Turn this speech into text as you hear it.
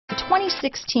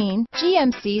2016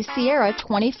 GMC Sierra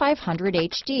 2500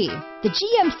 HD. The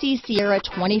GMC Sierra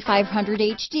 2500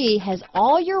 HD has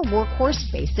all your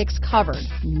workhorse basics covered.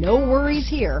 No worries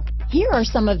here. Here are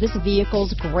some of this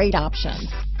vehicle's great options: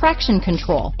 traction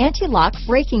control, anti-lock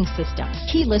braking system,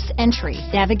 keyless entry,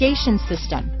 navigation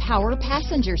system, power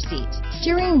passenger seat,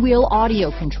 steering wheel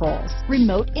audio controls,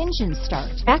 remote engine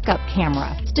start, backup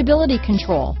camera, stability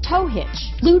control, tow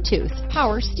hitch, Bluetooth,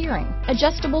 power steering,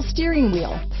 adjustable steering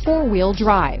wheel, four-wheel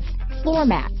drive, floor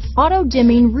mats,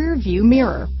 auto-dimming rear view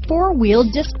mirror, four-wheel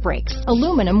disc brakes,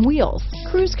 aluminum wheels,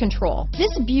 cruise control.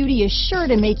 This beauty is sure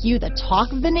to make you the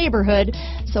talk of the neighborhood,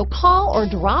 so call or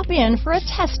drop in for a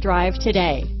test drive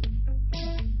today.